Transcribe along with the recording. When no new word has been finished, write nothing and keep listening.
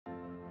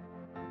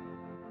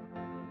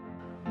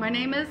My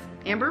name is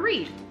Amber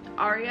Reed,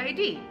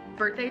 R-E-I-D,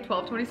 birthday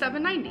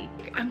 12/27/90.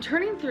 I'm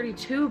turning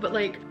 32, but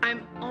like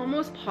I'm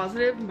almost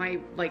positive my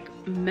like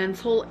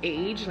mental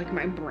age, like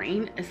my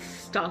brain is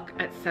stuck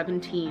at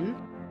 17.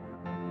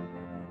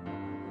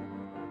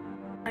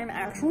 I'm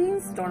actually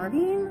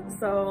starving,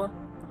 so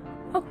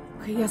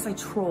okay, yes, I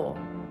troll.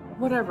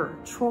 Whatever,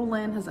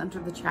 Trollin has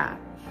entered the chat.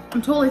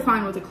 I'm totally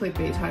fine with a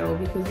clickbait title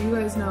because you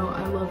guys know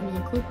I love me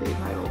a clickbait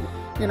title.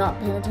 You're not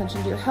paying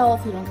attention to your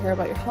health, you don't care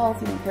about your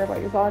health, you don't care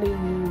about your body,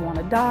 you want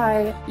to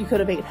die, you could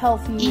have ate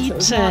healthy, you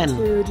chose not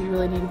to, do you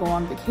really need to go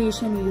on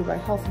vacation, you buy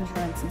health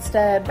insurance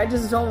instead. I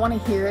just don't want to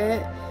hear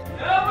it.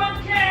 No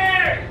one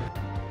cares!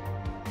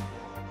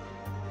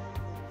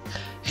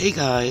 Hey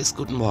guys,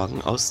 guten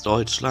Morgen aus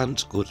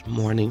Deutschland, good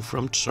morning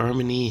from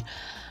Germany.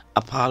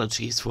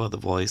 Apologies for the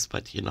voice,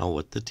 but you know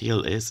what the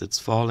deal is. It's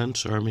fall in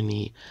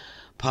Germany,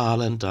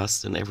 pollen,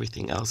 dust, and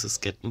everything else is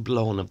getting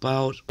blown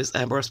about. Miss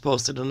Amber has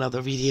posted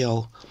another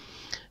video,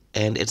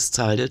 and it's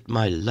titled,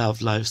 My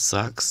Love Life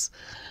Sucks.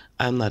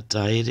 I'm not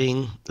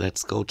dieting.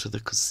 Let's go to the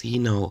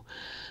casino.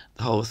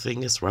 The whole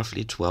thing is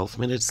roughly 12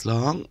 minutes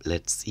long.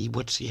 Let's see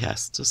what she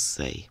has to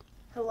say.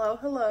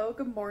 Hello,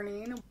 good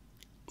morning.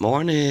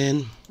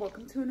 Morning.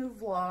 Welcome to a new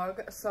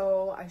vlog.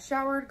 So I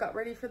showered, got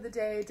ready for the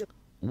day.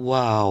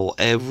 Wow,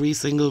 every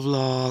single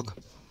vlog.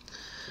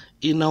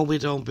 You know we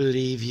don't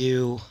believe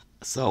you,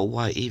 so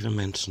why even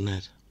mention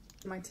it?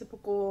 My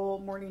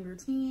typical morning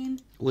routine.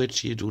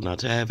 Which you do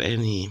not have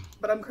any.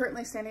 But I'm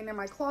currently standing in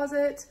my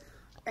closet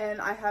and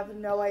I have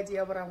no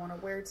idea what I want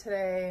to wear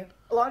today.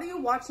 A lot of you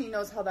watching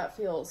knows how that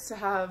feels, to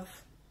have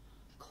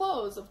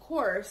clothes, of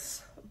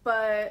course,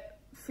 but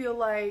feel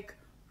like,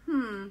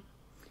 I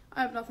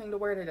have nothing to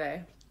wear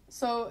today.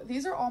 So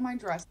these are all my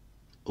dresses.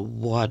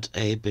 What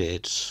a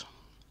bitch.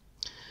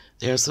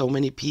 There are so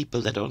many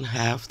people that don't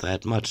have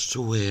that much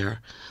to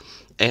wear,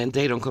 and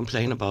they don't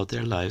complain about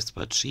their lives,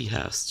 but she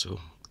has to,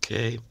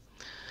 okay?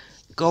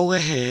 Go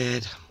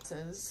ahead.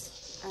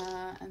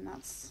 And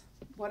that's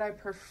what I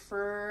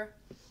prefer.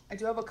 I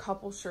do have a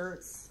couple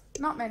shirts,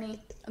 not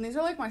many, and these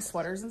are like my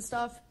sweaters and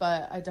stuff,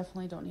 but I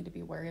definitely don't need to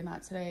be wearing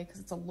that today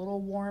because it's a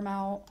little warm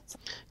out.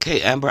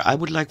 Okay, Amber, I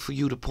would like for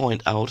you to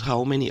point out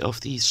how many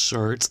of these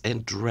shirts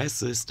and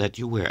dresses that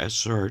you wear as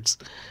shirts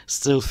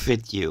still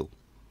fit you.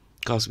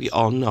 Because we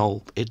all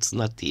know it's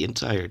not the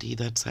entirety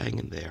that's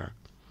hanging there.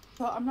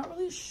 So I'm not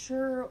really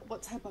sure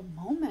what type of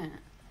moment.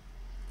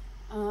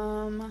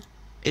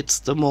 It's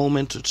the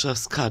moment to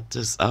just cut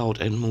this out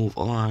and move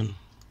on.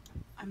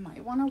 I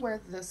might want to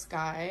wear this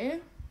guy,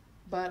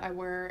 but I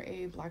wear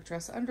a black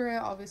dress under it,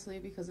 obviously,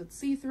 because it's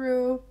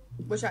see-through,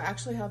 which I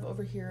actually have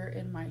over here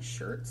in my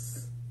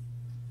shirts.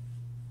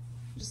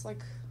 Just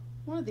like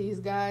one of these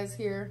guys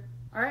here.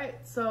 All right,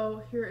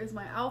 so here is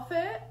my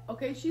outfit.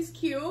 Okay, she's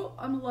cute.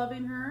 I'm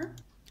loving her.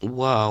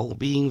 Wow,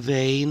 being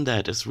vain,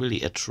 that is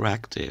really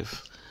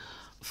attractive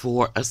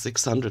for a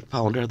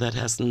 600-pounder that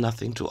has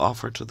nothing to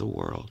offer to the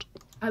world.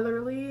 I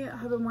literally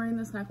have been wearing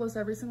this necklace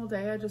every single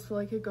day. I just feel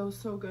like it goes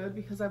so good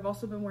because I've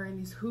also been wearing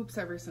these hoops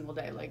every single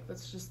day. Like,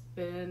 that's just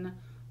been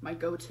my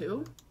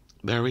go-to.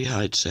 Very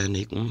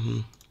hygienic.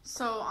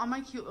 So on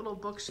my cute little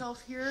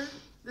bookshelf here,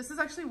 this is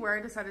actually where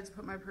I decided to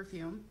put my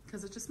perfume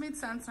because it just made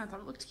sense and I thought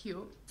it looked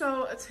cute.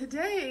 So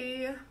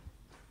today...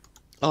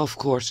 Of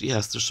course, she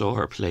has to show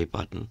her play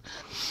button.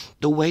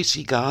 The way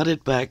she got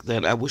it back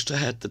then, I wished I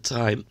had the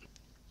time.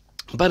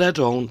 But I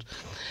don't.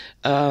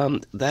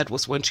 That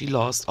was when she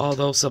lost all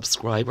those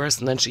subscribers,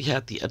 and then she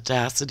had the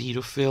audacity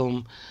to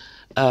film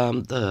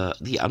the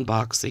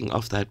unboxing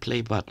of that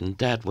play button.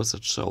 That was a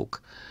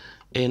joke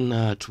in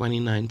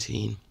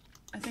 2019.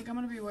 I think I'm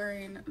going to be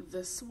wearing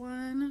this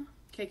one.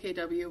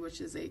 KKW, which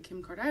is a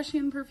Kim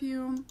Kardashian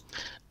perfume.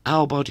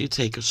 How about you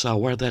take a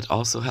shower? That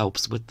also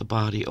helps with the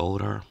body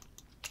odor.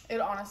 It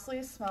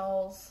honestly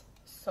smells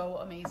so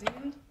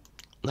amazing.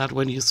 Not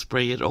when you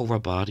spray it over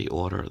body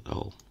odor,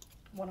 though.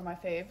 One of my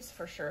faves,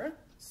 for sure.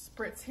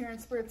 Spritz here and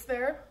spritz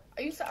there.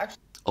 I used to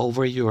actually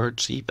over your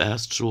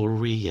cheap-ass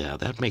jewelry, yeah,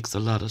 that makes a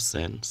lot of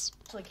sense.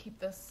 Keep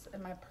this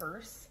in my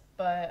purse,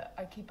 but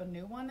I keep a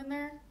new one in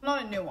there.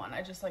 Not a new one,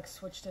 I just like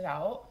switched it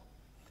out.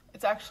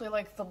 It's actually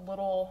like the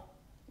little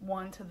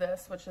one to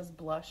this, which is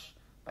Blush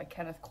by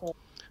Kenneth Cole.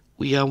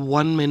 We are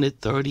 1 minute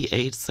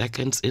 38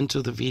 seconds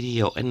into the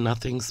video and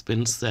nothing's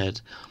been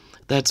said.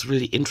 That's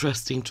really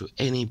interesting to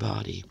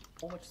anybody.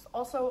 Which is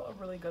also a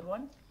really good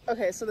one.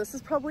 Okay, so this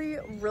is probably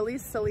really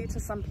silly to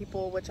some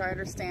people, which I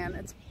understand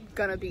it's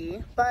gonna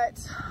be,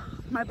 but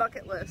my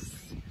bucket list.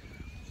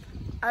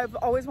 I've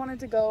always wanted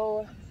to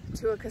go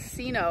to a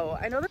casino.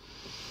 I know that.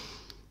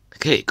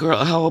 Okay,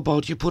 girl, how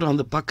about you put on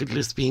the bucket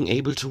list being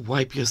able to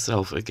wipe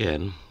yourself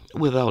again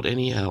without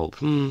any help?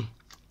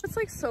 It's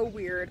like so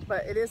weird,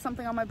 but it is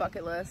something on my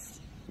bucket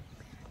list,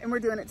 and we're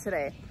doing it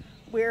today.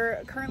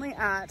 We're currently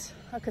at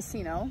a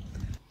casino.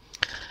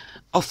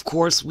 Of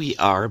course we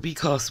are,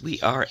 because we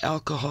are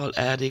alcohol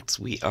addicts,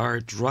 we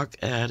are drug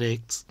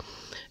addicts,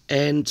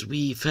 and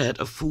we've had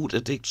a food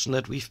addiction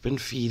that we've been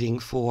feeding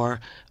for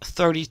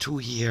 32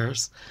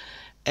 years.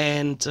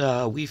 and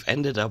we've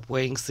ended up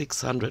weighing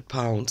 600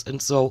 pounds.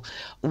 And so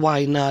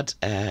why not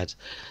add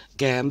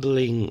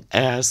gambling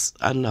as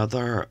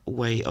another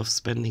way of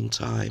spending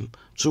time?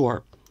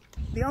 Sure.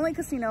 The only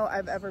casino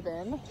I've ever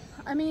been,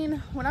 I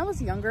mean, when I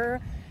was younger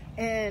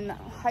in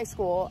high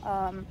school,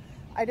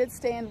 I did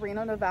stay in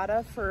Reno,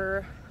 Nevada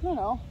for, I don't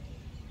know,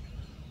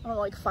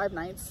 like 5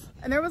 nights.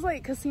 And there was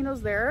like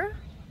casinos there,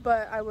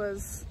 but I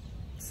was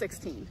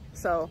 16.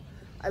 So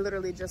I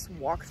literally just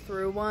walked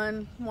through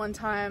one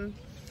time.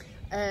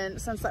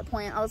 And since that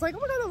point, I was like, oh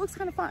my God, that looks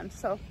kind of fun.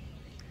 So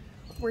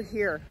we're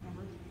here.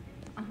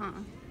 Uh-huh.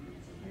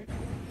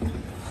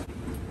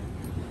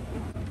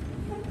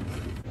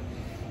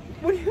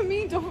 What do you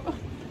mean? Don't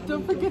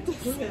forget to.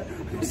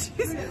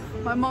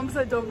 My mom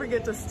said don't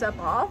forget to step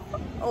off.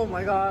 Oh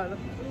my God.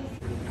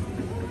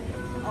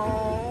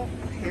 Oh,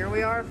 here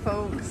we are,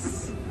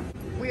 folks.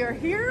 We are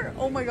here.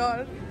 Oh my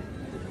God.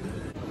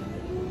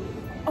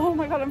 Oh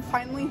my God, I'm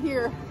finally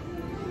here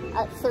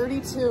at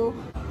 32.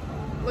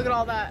 Look at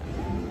all that.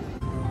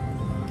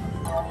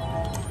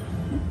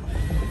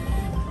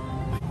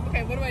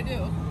 Okay, what do I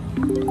do?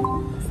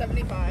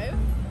 75.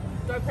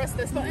 Do I press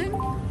this button?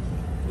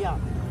 Yeah.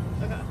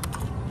 Okay.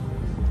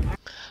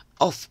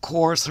 Of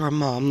course her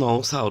mom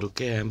knows how to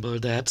gamble.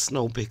 That's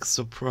no big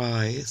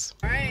surprise.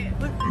 All right.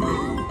 Look. Did I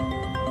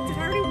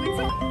already win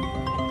something?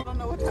 I don't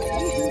know what that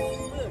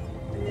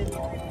means.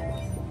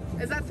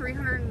 Is that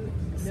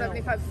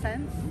 375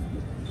 cents?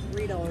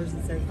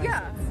 $3.75.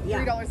 Yeah.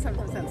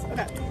 $3.75.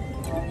 Okay.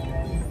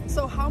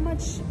 So how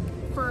much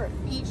for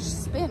each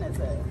spin is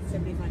it?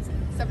 75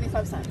 cents.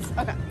 75 cents.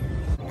 Okay.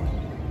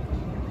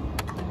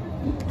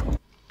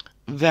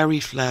 Very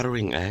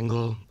flattering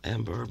angle,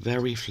 Amber.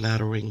 Very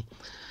flattering.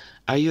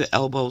 Are your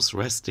elbows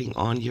resting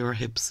on your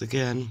hips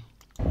again?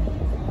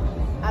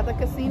 At the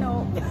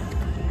casino.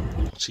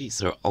 She's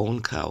her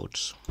own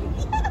couch. Oh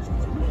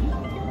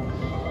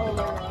my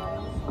God.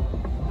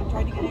 I'm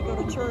trying to get her to go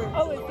to church.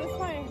 Oh, is this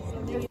my...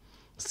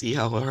 See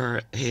how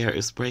her hair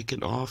is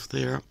breaking off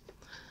there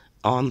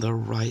on the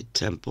right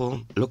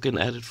temple? Looking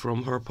at it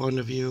from her point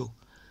of view.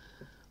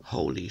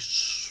 Holy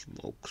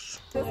smokes.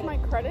 Is this my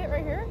credit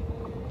right here?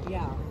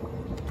 Yeah.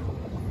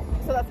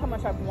 So that's how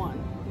much I've won.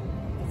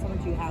 That's how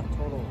much you have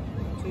total.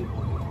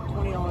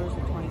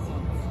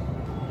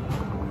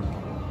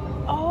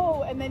 $20.20.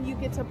 Oh, and then you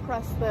get to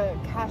press the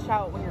cash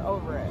out when you're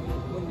over it.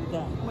 When you're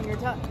done. When you're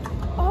done.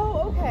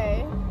 Oh,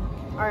 okay.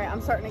 All right,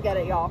 I'm starting to get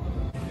it, y'all.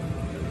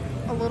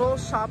 A little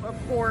shop of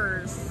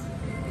horrors.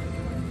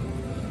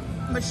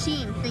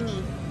 Machine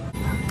thingy.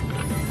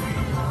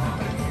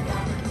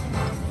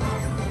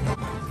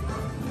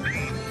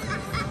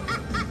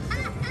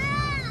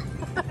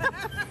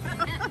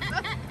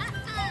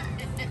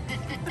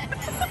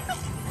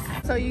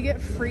 So you get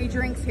free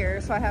drinks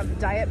here. So I have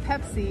Diet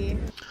Pepsi.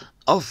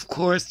 Of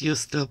course you're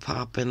still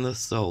popping the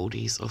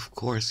sodies. Of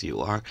course you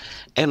are.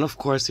 And of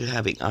course you're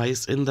having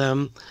ice in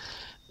them.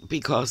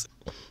 Because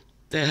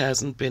there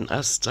hasn't been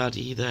a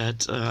study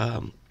that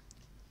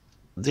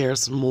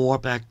there's more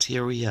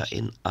bacteria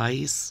in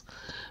ice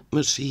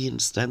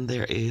machines than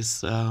there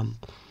is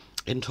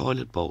in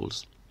toilet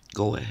bowls.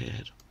 Go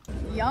ahead.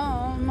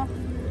 Yum.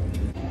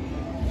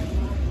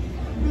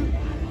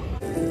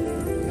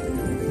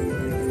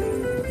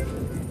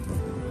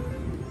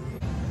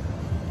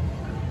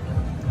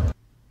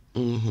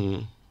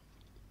 Mm-hmm.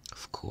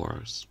 Of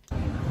course.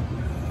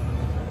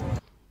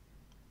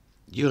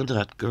 You're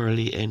not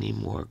girly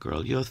anymore,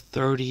 girl. You're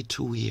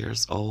 32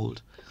 years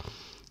old.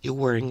 You're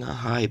wearing a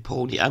high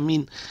pony. I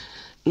mean,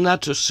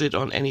 not to shit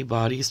on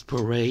anybody's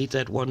parade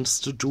that wants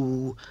to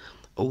do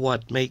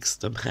what makes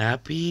them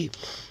happy.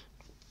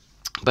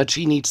 But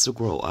she needs to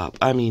grow up.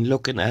 I mean,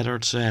 looking at her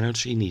channel,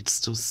 she needs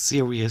to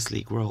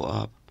seriously grow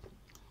up.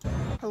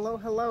 Hello,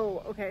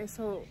 hello. Okay,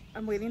 so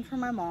I'm waiting for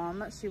my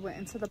mom. She went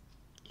into the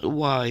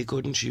Why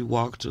couldn't you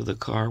walk to the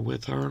car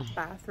with her?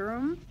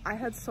 bathroom. I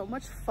had so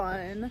much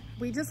fun.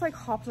 We just like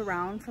hopped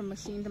around from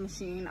machine to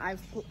machine. I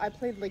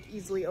played like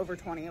easily over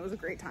 20. It was a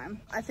great time.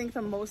 I think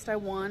the most I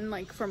won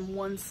like from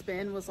one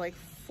spin was like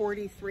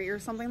 43 or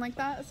something like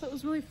that. So it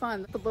was really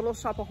fun. The Little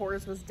Shop of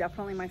Horrors was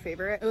definitely my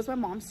favorite. It was my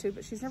mom's too,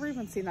 but she's never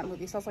even seen that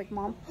movie. So I was like,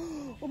 Mom,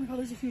 oh my God,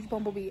 there's a huge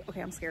bumblebee.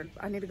 Okay, I'm scared.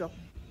 I need to go.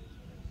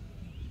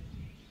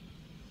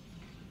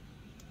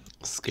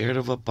 Scared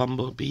of a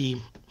bumblebee?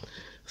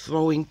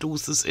 Throwing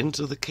deuces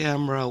into the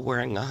camera,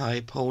 wearing a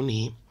high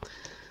pony,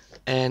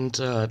 and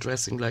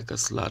dressing like a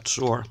slut.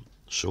 Sure,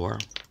 sure.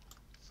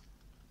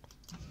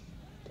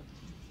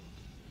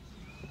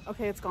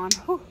 Okay, it's gone.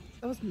 Whew.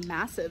 It was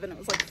massive and it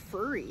was like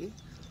furry.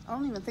 I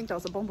don't even think that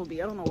was a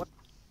bumblebee. I don't know what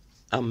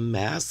A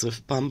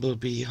massive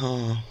bumblebee,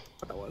 huh?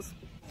 that was.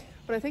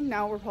 But I think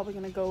now we're probably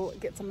gonna go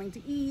get something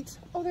to eat.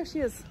 Oh, there she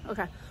is.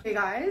 Okay. Hey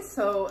guys,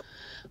 so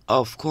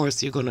Of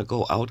course you're gonna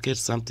go out, get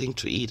something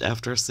to eat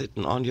after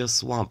sitting on your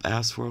swamp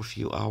ass for a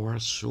few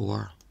hours,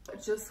 sure.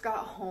 just got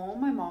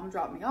home. My mom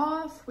dropped me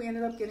off. We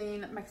ended up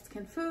getting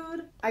Mexican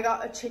food. I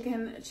got a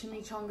chicken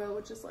chimichanga,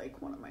 which is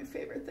like one of my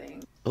favorite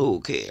things.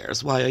 Who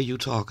cares? Why are you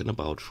talking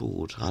about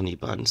food, honey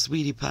bun,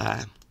 sweetie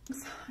pie?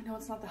 I know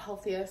it's not the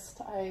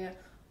healthiest. I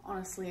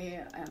Honestly,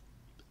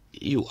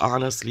 You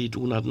honestly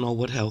do not know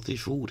what healthy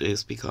food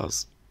is,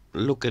 because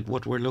look at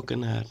what we're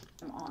looking at.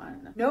 I'm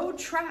on no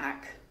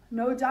track,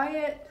 no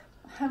diet.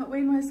 I haven't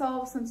weighed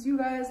myself since you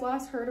guys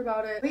last heard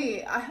about it.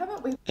 Wait, I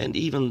haven't weighed And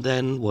even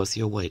then, was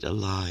your weight a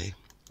lie?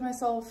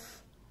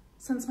 myself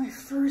since my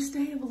first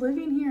day of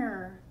living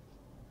here.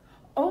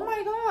 Oh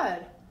my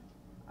God.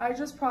 I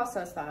just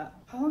processed that.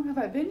 How long have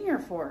I been here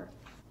for?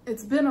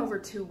 It's been over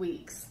 2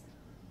 weeks.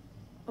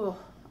 Oh,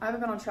 I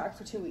haven't been on track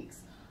for 2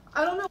 weeks.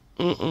 I don't know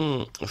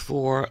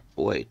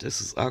Wait,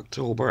 this is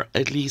October,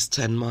 at least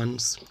 10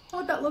 months.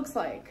 what that looks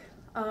like,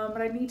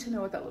 but I need to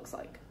know what that looks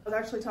like. I was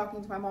actually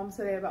talking to my mom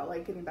today about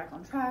like getting back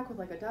on track with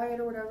like a diet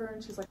or whatever,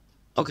 and she's like,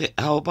 Okay,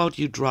 how about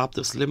you drop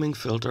the slimming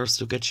filters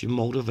to get you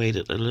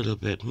motivated a little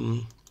bit?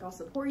 I'll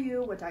support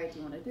you. What diet do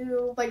you want to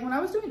do? Like when I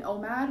was doing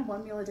OMAD,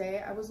 1 meal a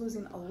day, I was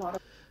losing a lot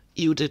of.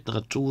 You did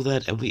not do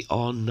that, and we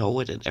all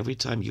know it, and every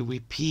time you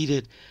repeat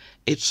it,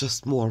 it's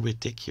just more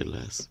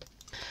ridiculous.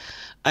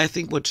 I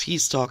think what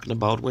she's talking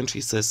about when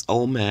she says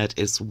OMAD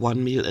is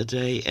 1 meal a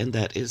day, and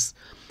that is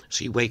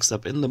she wakes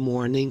up in the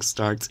morning,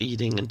 starts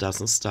eating, and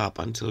doesn't stop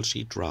until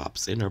she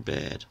drops in her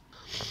bed.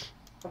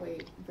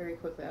 Weight very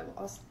quickly. I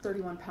lost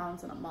 31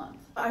 pounds in a month.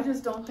 I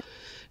just don't think.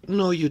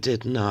 No, you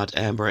did not,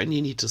 Amber, and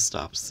you need to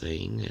stop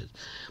saying it,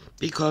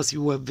 because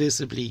you were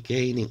visibly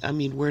gaining. I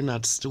mean, we're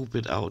not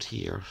stupid out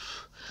here.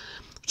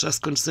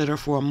 Just consider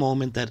for a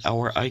moment that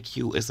our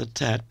IQ is a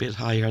tad bit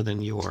higher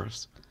than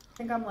yours. I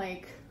think I'm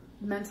like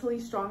mentally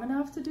strong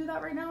enough to do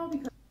that right now,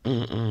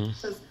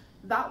 because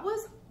that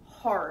was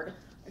hard,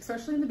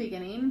 especially in the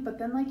beginning, but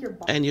then like your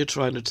body. And you're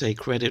trying to take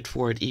credit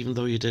for it even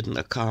though you didn't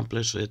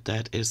accomplish it.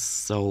 That is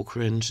so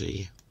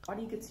cringy.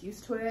 Body gets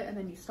used to it, and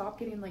then you stop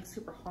getting like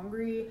super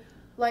hungry.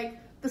 Like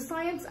the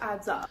science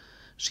adds up.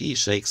 She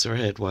shakes her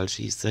head while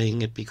she's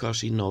saying it because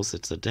she knows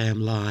it's a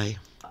damn lie.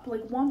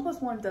 Like 1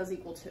 + 1 does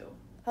equal 2.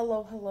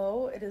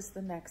 Hello, it is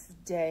the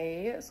next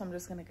day, so I'm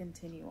just gonna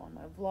continue on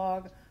my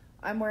vlog.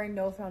 I'm wearing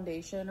no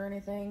foundation or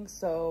anything,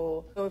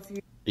 so if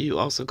you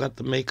also got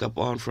the makeup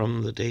on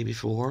from the day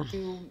before.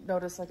 You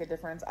notice like a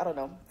difference, I don't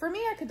know. For me,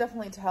 I could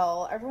definitely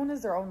tell. Everyone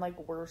is their own like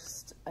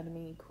worst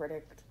enemy,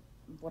 critic,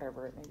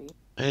 whatever it may be.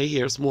 Hey,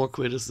 here's more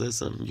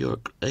criticism. Your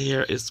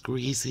hair is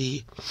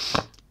greasy,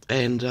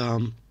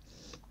 and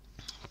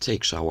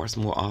take showers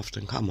more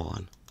often. Come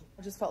on.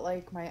 I just felt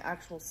like my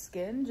actual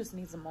skin just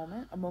needs a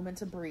moment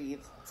to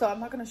breathe. So I'm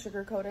not gonna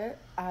sugarcoat it.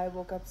 I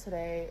woke up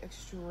today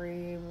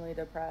extremely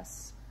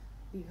depressed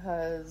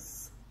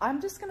because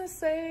I'm just gonna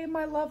say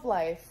my love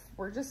life.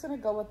 We're just gonna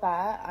go with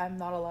that. I'm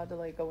not allowed to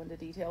like go into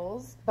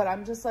details, but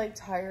I'm just like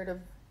tired of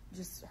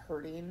just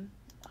hurting.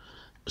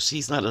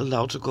 She's not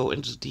allowed to go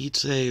into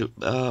detail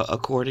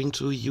according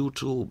to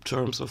YouTube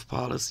terms of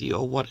policy,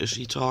 or what is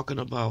she talking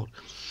about?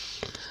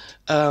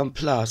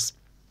 Plus,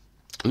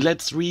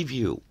 let's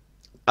review.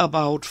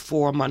 About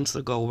 4 months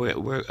ago,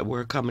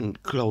 we're coming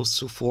close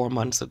to 4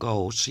 months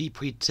ago, she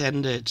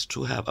pretended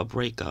to have a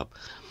breakup.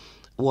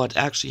 What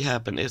actually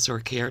happened is her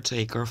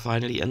caretaker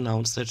finally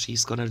announced that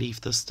she's going to leave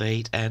the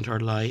state and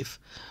her life.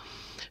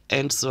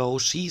 And so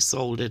she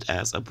sold it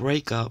as a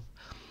breakup.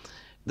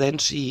 Then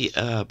she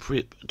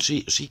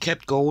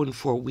kept going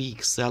for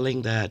weeks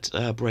selling that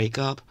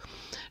breakup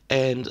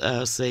and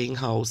saying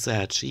how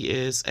sad she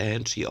is,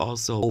 and she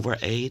also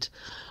overate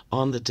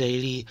on the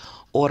daily,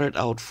 ordered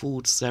out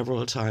food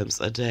several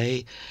times a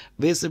day,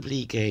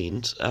 visibly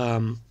gained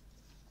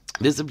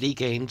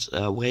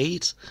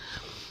weight,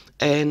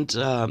 and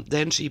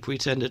then she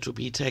pretended to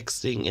be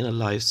texting in a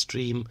live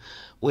stream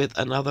with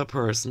another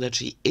person that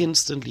she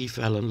instantly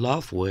fell in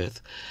love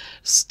with,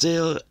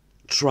 still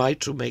tried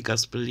to make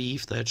us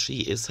believe that she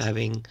is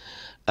having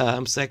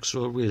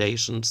sexual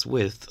relations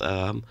with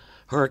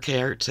her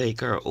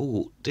caretaker,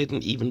 who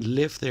didn't even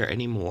live there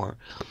anymore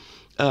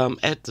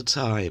at the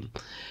time.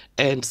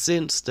 And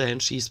since then,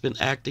 she's been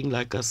acting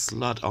like a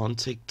slut on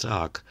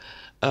TikTok,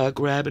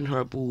 grabbing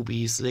her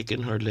boobies,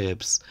 licking her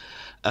lips,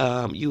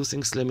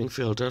 using slimming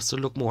filters to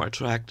look more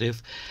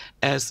attractive,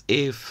 as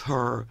if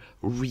her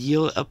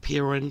real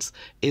appearance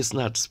is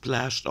not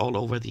splashed all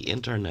over the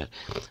internet.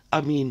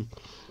 I mean,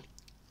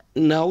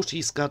 now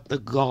she's got the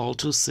gall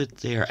to sit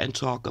there and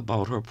talk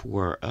about her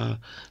poor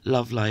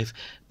love life.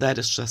 That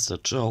is just a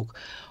joke.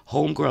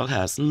 Homegirl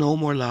has no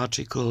more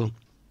logical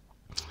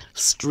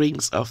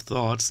strings of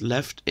thoughts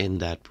left in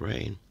that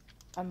brain.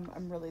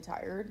 I'm really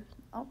tired.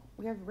 Oh,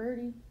 we have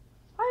Rarity.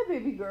 Hi,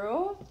 baby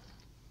girl.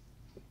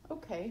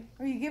 Okay.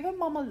 Are you giving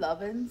mama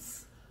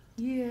lovin's?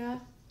 Yeah.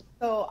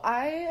 So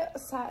I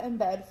sat in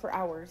bed for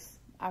hours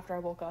after I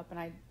woke up, and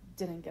I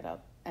didn't get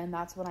up. And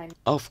that's when I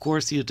Of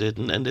course you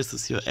didn't, and this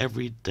is your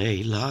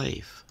everyday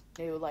life.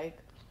 knew, like,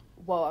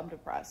 whoa, I'm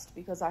depressed,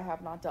 because I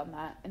have not done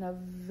that in a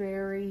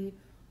very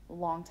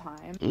long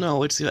time.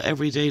 No, it's your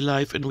everyday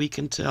life, and we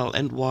can tell.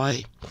 And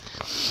why?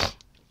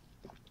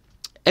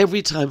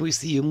 Every time we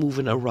see you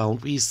moving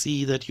around, we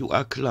see that you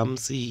are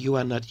clumsy, you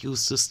are not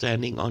used to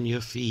standing on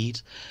your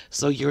feet,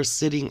 so you're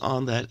sitting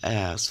on that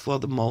ass for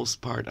the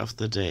most part of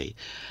the day.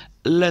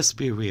 Let's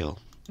be real.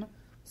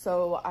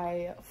 So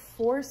I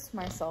forced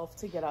myself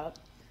to get up.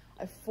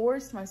 I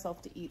forced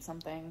myself to eat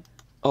something.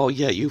 Oh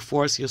yeah, you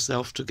force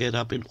yourself to get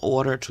up in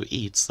order to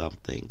eat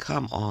something.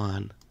 Come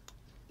on.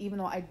 Even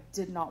though I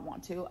did not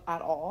want to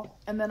at all.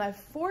 And then I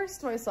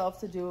forced myself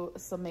to do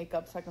some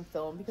makeup so I can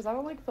film because I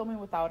don't like filming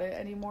without it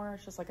anymore.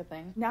 It's just like a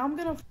thing. Now I'm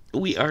gonna...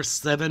 We are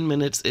 7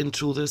 minutes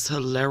into this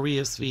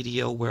hilarious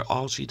video where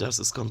all she does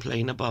is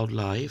complain about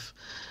life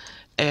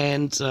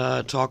and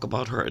talk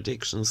about her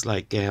addictions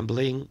like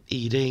gambling,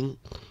 eating.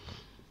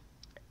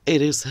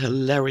 It is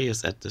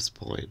hilarious at this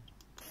point.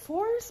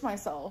 Force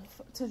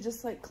myself to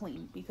just like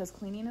clean because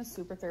cleaning is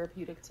super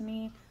therapeutic to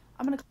me.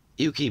 I'm gonna...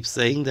 You keep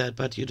saying that,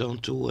 but you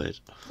don't do it.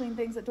 Clean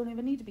things that don't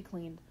even need to be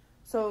cleaned.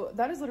 So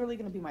that is literally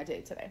going to be my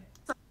day today.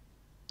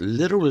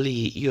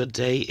 Literally, your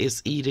day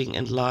is eating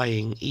and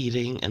lying,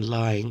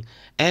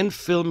 and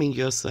filming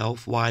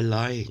yourself while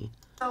lying.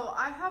 So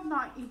I have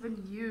not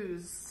even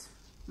used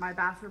my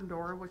bathroom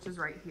door, which is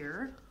right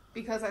here,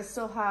 because I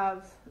still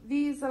have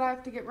these that I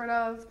have to get rid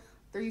of.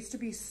 There used to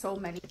be so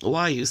many.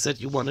 Why? You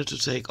said you wanted to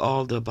take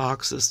all the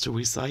boxes to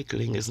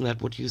recycling. Isn't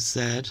that what you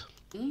said?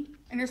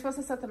 And you're supposed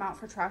to set them out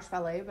for trash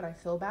valet, but I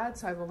feel bad,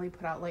 so I've only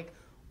put out like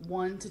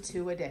 1 to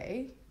 2 a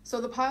day.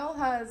 So the pile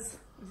has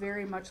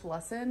very much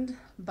lessened,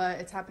 but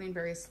it's happening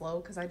very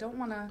slow because I don't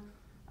want to,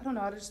 I don't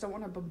know, I just don't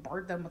want to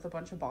bombard them with a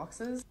bunch of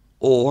boxes.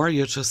 Or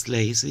you're just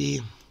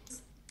lazy.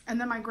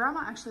 And then my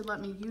grandma actually let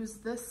me use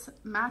this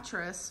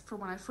mattress for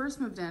when I first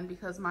moved in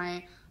because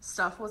my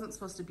stuff wasn't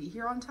supposed to be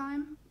here on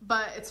time.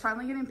 But it's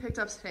finally getting picked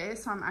up today,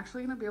 so I'm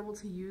actually going to be able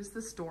to use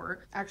this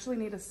door. I actually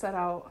need to set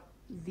out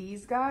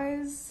these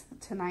guys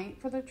tonight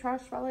for the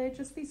trash valet,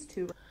 just these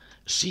 2.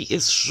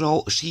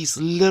 She's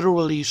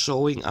literally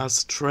showing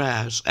us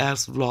trash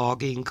as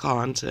vlogging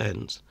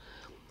content.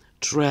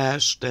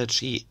 Trash that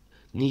she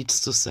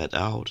needs to set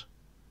out.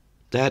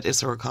 That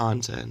is her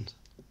content.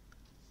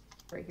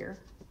 Right here.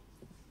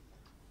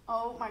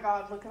 Oh my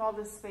god, look at all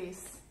this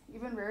space.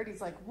 Even Rarity's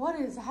like, what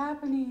is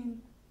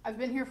happening? I've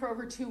been here for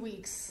over 2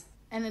 weeks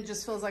and it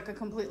just feels like a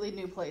completely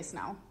new place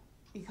now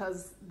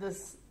because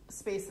this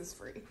space is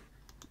free.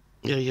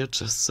 Yeah, you're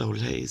just so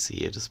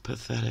lazy. It is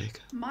pathetic.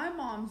 My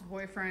mom's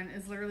boyfriend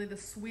is literally the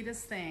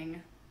sweetest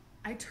thing.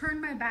 I turn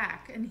my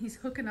back and he's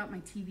hooking up my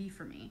TV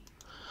for me.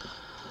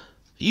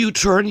 You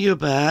turn your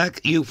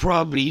back, you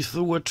probably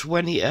threw a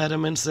 20 at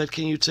him and said,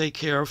 can you take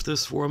care of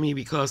this for me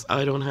because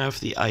I don't have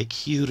the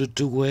IQ to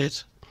do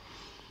it.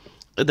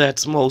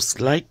 That's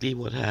most likely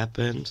what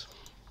happened.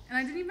 And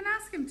I didn't even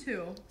ask him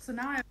to, so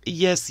now I...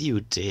 Yes, you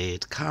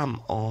did.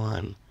 Come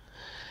on.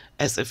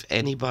 As if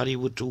anybody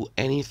would do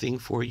anything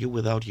for you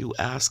without you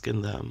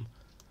asking them.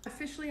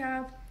 officially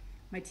have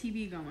my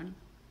TV going.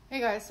 Hey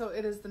guys, so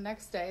it is the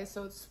next day,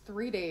 so it's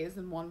 3 days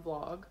in one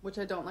vlog, which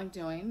I don't like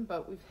doing,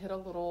 but we've hit a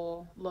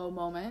little low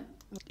moment.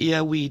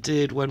 Yeah, we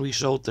did when we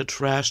showed the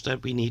trash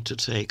that we need to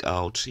take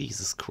out.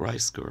 Jesus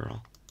Christ,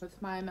 girl.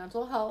 With my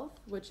mental health,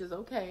 which is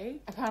okay.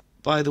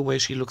 By the way,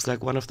 she looks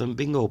like one of them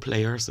bingo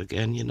players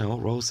again, you know,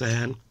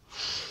 Roseanne.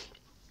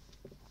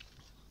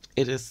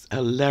 It is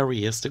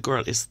hilarious. The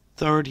girl is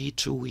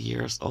 32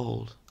 years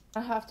old.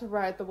 I have to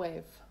ride the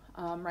wave.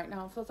 Right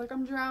now it feels like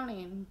I'm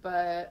drowning,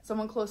 but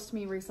someone close to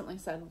me recently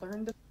said,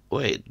 learn to...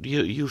 Wait,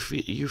 you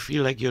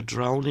feel like you're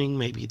drowning?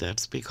 Maybe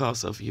that's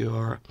because of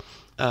your,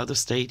 the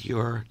state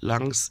your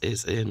lungs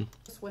is in.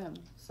 Swim,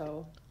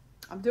 so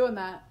I'm doing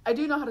that. I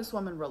do know how to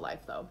swim in real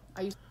life, though.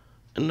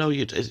 No,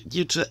 you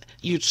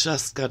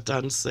just got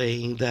done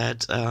saying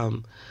that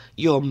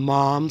your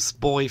mom's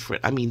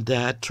boyfriend, I mean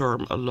that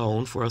term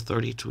alone for a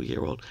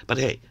 32-year-old, but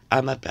hey,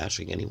 I'm not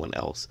bashing anyone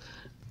else,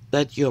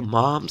 that your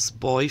mom's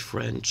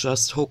boyfriend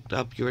just hooked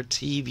up your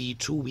TV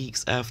 2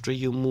 weeks after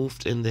you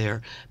moved in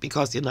there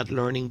because you're not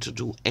learning to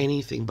do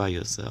anything by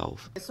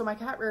yourself. So my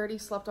cat Rarity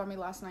slept on me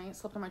last night,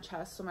 slept on my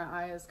chest, so my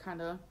eye is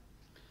kind of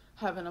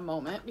having a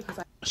moment because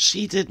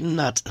She did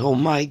not. Oh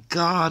my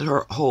god,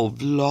 her whole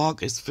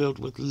vlog is filled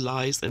with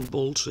lies and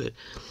bullshit.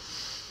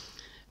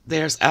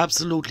 There's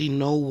absolutely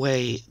no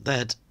way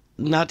that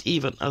not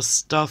even a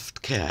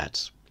stuffed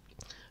cat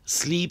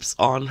sleeps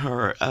on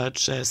her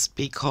chest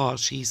because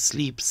she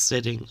sleeps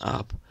sitting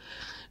up.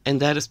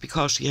 And that is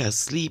because she has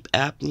sleep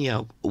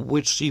apnea,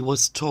 which she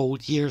was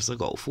told years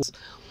ago.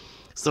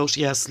 So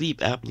she has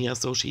sleep apnea,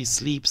 so she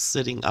sleeps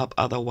sitting up,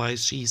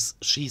 otherwise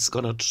she's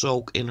gonna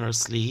choke in her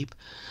sleep.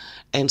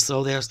 And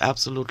so there's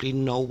absolutely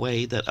no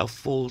way that a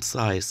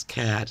full-size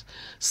cat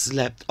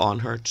slept on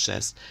her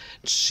chest.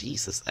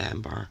 Jesus,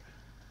 Amber.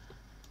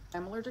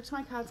 I'm allergic to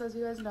my cats, as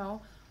you guys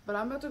know, but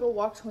I'm about to go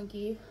walk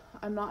Twinkie.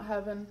 I'm not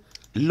having...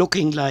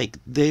 Looking like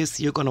this,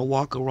 you're gonna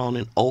walk around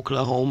in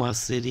Oklahoma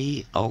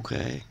City?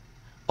 Okay.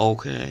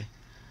 Okay.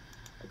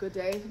 A good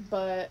day,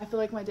 but I feel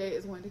like my day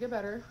is going to get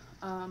better.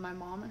 My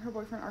mom and her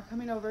boyfriend are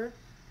coming over,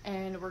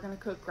 and we're gonna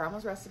cook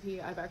grandma's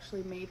recipe. I've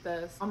actually made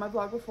this on my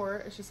blog before.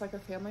 It's just like a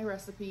family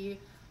recipe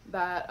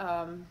that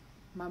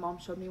my mom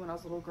showed me when I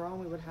was a little girl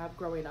and we would have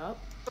growing up.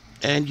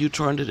 And you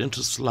turned it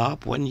into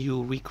slop when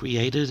you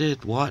recreated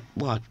it? What?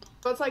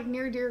 So it's like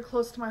near dear,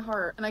 close to my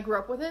heart, and I grew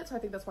up with it, so I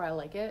think that's why I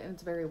like it. And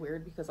it's very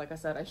weird because, like I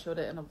said, I showed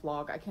it in a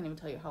vlog. I can't even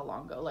tell you how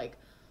long ago, like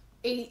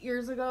 8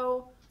 years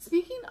ago.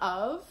 Speaking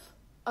of,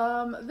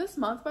 this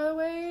month, by the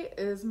way,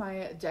 is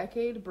my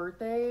decade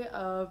birthday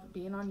of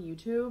being on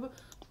YouTube.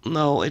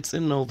 No, it's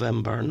in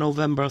November.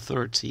 November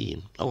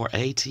 13 or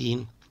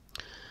 18.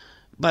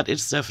 But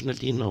it's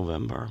definitely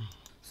November.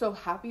 So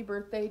happy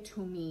birthday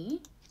to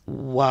me.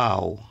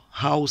 Wow,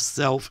 how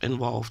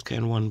self-involved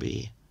can one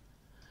be?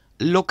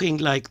 Looking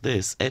like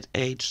this at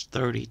age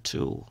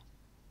 32.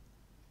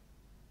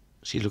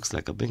 She looks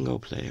like a bingo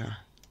player.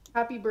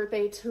 Happy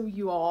birthday to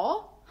you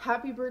all.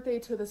 Happy birthday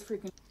to this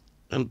freaking...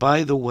 And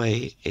by the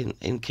way,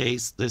 in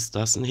case this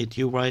doesn't hit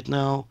you right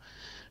now,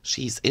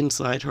 she's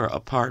inside her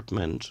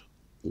apartment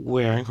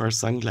wearing her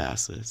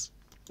sunglasses.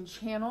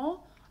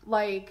 Channel.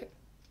 Like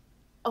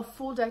a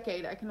full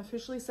decade. I can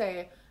officially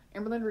say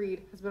Amberlynn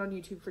Reed has been on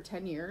YouTube for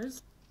 10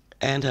 years.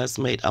 And has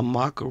made a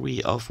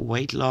mockery of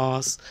weight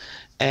loss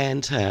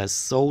and has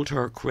sold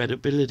her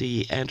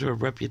credibility and her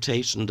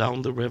reputation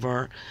down the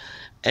river.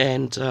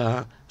 And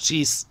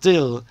she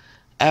still,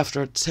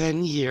 after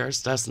 10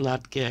 years, does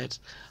not get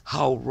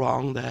how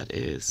wrong that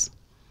is.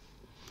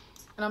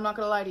 And I'm not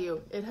going to lie to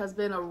you. It has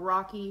been a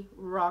rocky.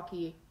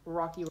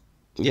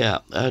 Yeah,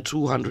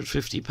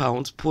 250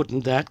 pounds,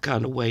 putting that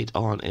kind of weight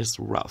on is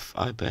rough,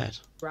 I bet.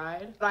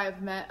 Ride. I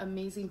have met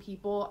amazing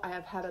people. I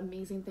have had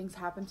amazing things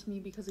happen to me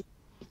because of...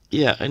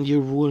 Yeah, and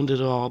you ruined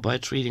it all by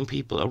treating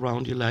people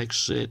around you like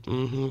shit.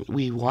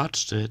 We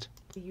watched it.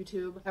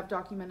 YouTube. I've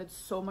documented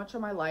so much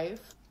of my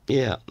life.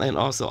 Yeah, and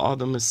also all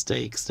the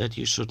mistakes that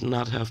you should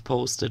not have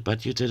posted,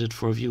 but you did it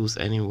for views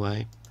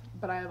anyway.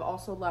 But I have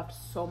also left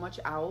so much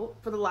out.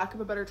 For the lack of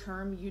a better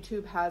term,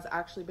 YouTube has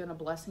actually been a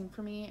blessing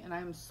for me, and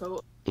I am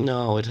so...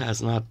 No, it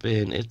has not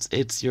been.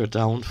 It's your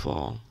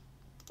downfall.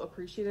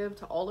 Appreciative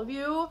to all of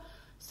you.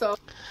 So...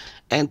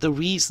 And the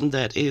reason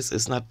that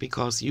is not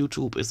because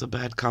YouTube is a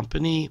bad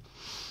company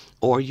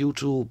or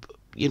YouTube,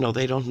 you know,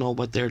 they don't know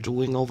what they're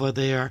doing over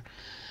there.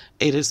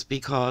 It is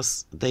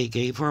because they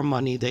gave her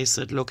money. They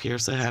said, look,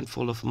 here's a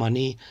handful of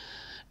money.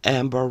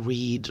 Amber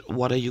Reed,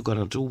 what are you going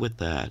to do with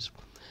that?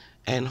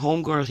 And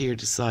Homegirl here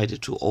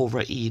decided to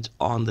overeat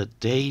on the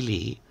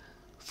daily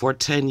for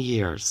 10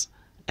 years.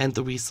 And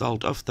the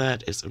result of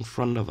that is in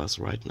front of us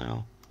right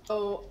now.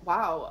 Oh,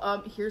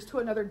 wow. Here's to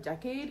another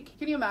decade.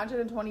 Can you imagine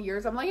in 20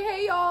 years? I'm like,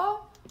 hey,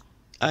 y'all.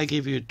 I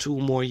give you 2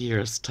 more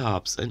years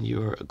tops and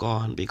you're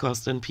gone.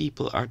 Because then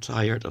people are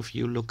tired of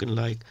you looking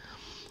like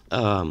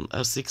a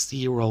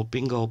 60-year-old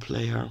bingo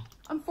player.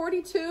 I'm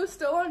 42,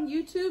 still on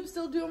YouTube,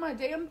 still doing my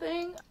damn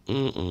thing.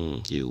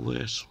 You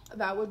wish.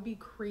 That would be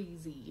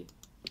crazy.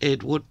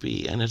 It would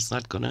be, and it's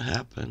not gonna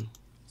happen.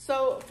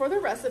 So for the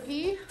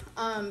recipe,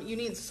 you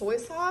need soy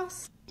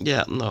sauce.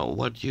 Yeah, no,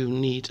 what you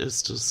need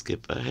is to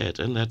skip ahead,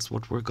 and that's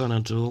what we're gonna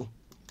do.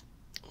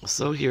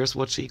 So here's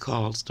what she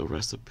calls the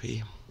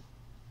recipe.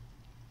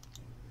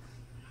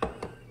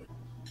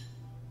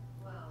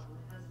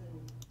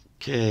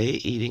 Okay,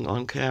 eating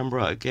on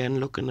camera again,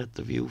 looking at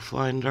the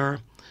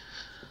viewfinder.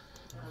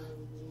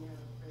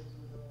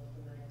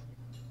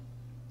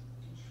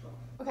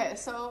 Okay,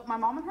 so my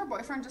mom and her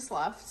boyfriend just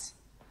left.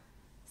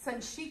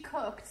 Since she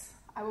cooked,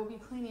 I will be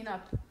cleaning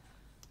up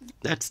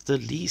That's the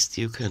least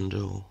you can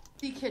do.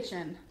 the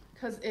kitchen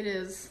because it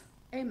is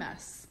a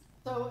mess.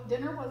 So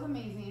dinner was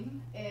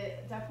amazing.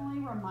 It definitely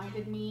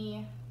reminded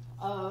me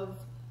of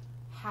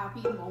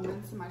happy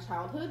moments in my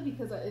childhood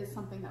because that is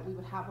something that we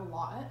would have a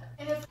lot.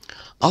 And it's...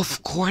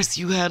 Of course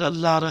you had a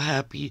lot of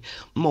happy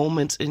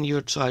moments in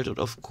your childhood.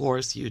 Of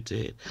course you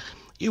did.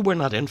 You were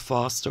not in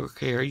foster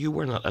care. You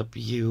were not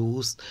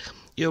abused.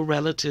 Your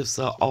relatives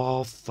are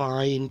all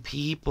fine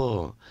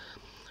people.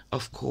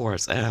 Of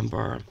course,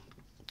 Amber.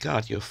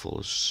 God, you're full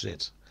of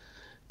shit.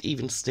 It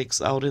even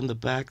sticks out in the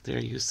back there.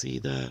 You see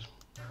that?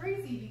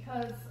 crazy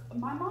because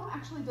my mom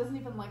actually doesn't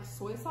even like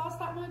soy sauce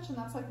that much, and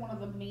that's like one of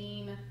the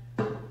main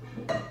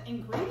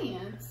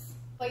ingredients.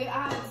 Like, it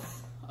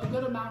adds a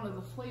good amount of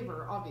the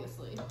flavor,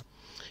 obviously.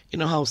 You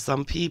know how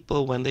some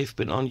people, when they've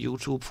been on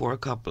YouTube for a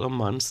couple of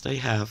months, they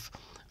have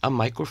a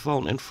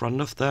microphone in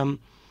front of them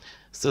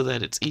so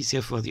that it's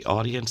easier for the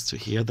audience to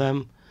hear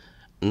them?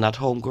 Not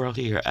Homegirl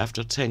here.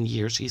 After 10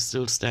 years, she's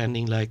still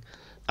standing like,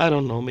 I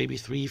don't know, maybe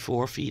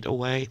 3-4 feet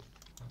away.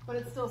 But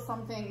it's still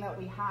something that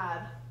we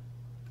had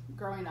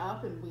growing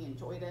up and we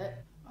enjoyed it.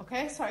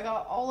 Okay, so I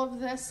got all of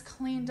this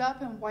cleaned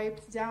up and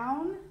wiped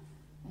down.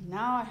 And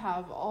now I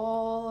have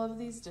all of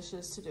these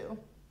dishes to do.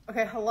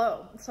 Okay,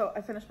 hello. So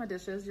I finished my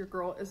dishes. Your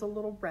girl is a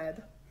little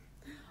red.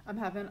 I'm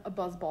having a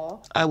buzz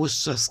ball. I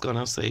was just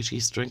gonna say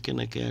she's drinking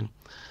again.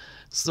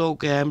 So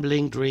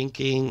gambling,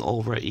 drinking,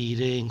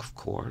 overeating, of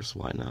course,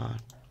 why not?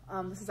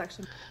 This is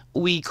actually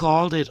We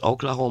called it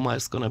Oklahoma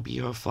is gonna be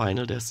her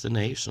final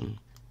destination.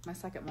 my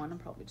second one. I'm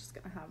probably just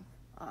gonna have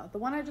the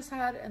one I just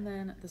had and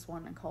then this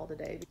one and call it a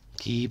day.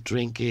 Keep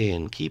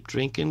drinking,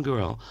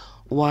 girl.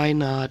 Why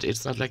not?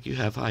 It's not like you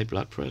have high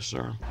blood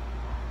pressure.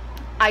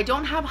 I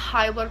don't have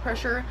high blood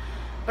pressure,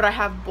 but I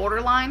have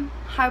borderline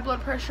high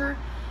blood pressure,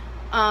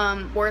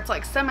 where it's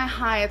like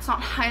semi-high. It's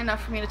not high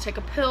enough for me to take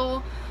a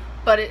pill,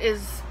 but it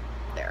is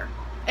there.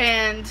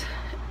 And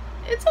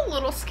It's a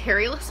little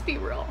scary, let's be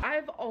real.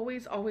 I've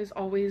always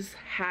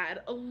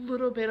had a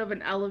little bit of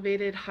an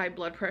elevated high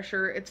blood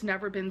pressure. It's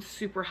never been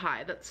super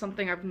high. That's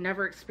something I've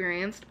never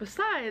experienced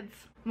besides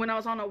when I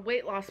was on a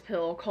weight loss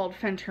pill called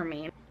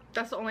phentermine.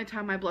 That's the only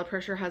time my blood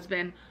pressure has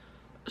been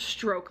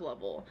stroke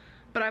level.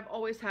 But I've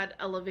always had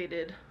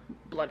elevated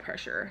blood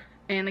pressure.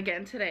 And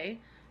again, today,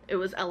 it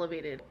was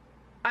elevated.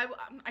 I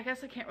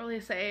guess I can't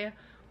really say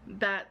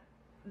that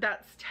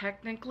that's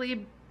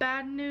technically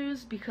bad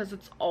news because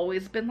it's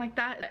always been like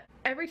that.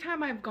 Every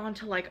time I've gone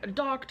to like a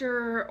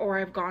doctor or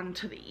I've gone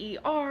to the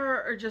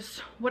ER or just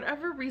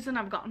whatever reason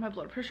I've gotten my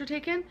blood pressure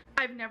taken,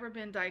 I've never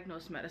been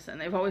diagnosed medicine.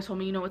 They've always told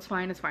me, you know, it's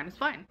fine, it's fine, it's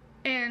fine.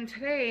 And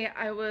today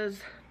I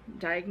was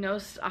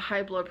diagnosed a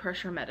high blood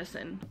pressure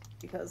medicine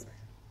because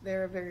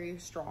they're very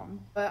strong.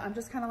 But I'm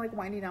just kind of like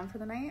winding down for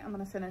the night. I'm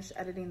gonna finish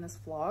editing this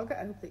vlog.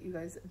 I hope that you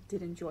guys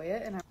did enjoy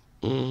it.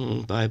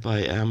 And Bye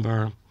bye,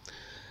 Amber.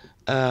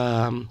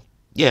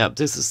 Yeah,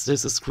 this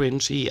is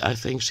cringy. I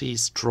think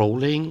she's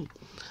trolling.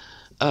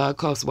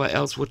 Cause why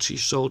else would she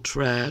show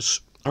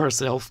trash?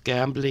 Herself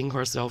gambling,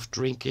 herself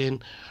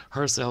drinking,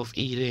 herself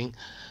eating.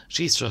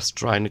 She's just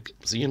trying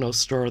to, you know,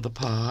 stir the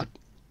pot.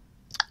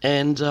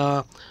 And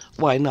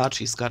why not?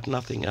 She's got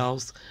nothing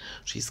else.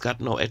 She's got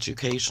no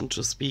education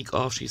to speak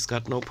of. She's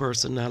got no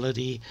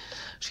personality.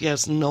 She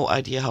has no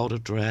idea how to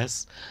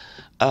dress.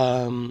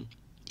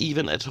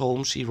 Even at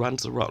home, she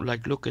runs around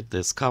like, look at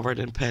this, covered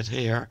in pet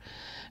hair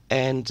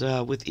and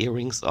with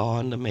earrings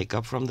on, the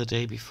makeup from the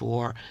day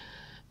before.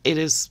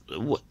 It's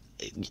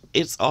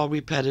all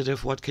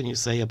repetitive. What can you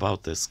say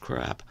about this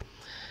crap?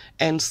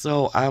 And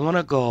so I'm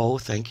gonna go.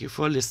 Thank you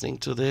for listening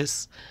to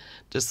this,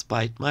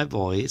 despite my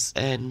voice,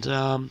 and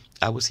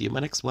I will see you in my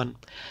next one.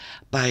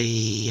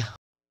 Bye.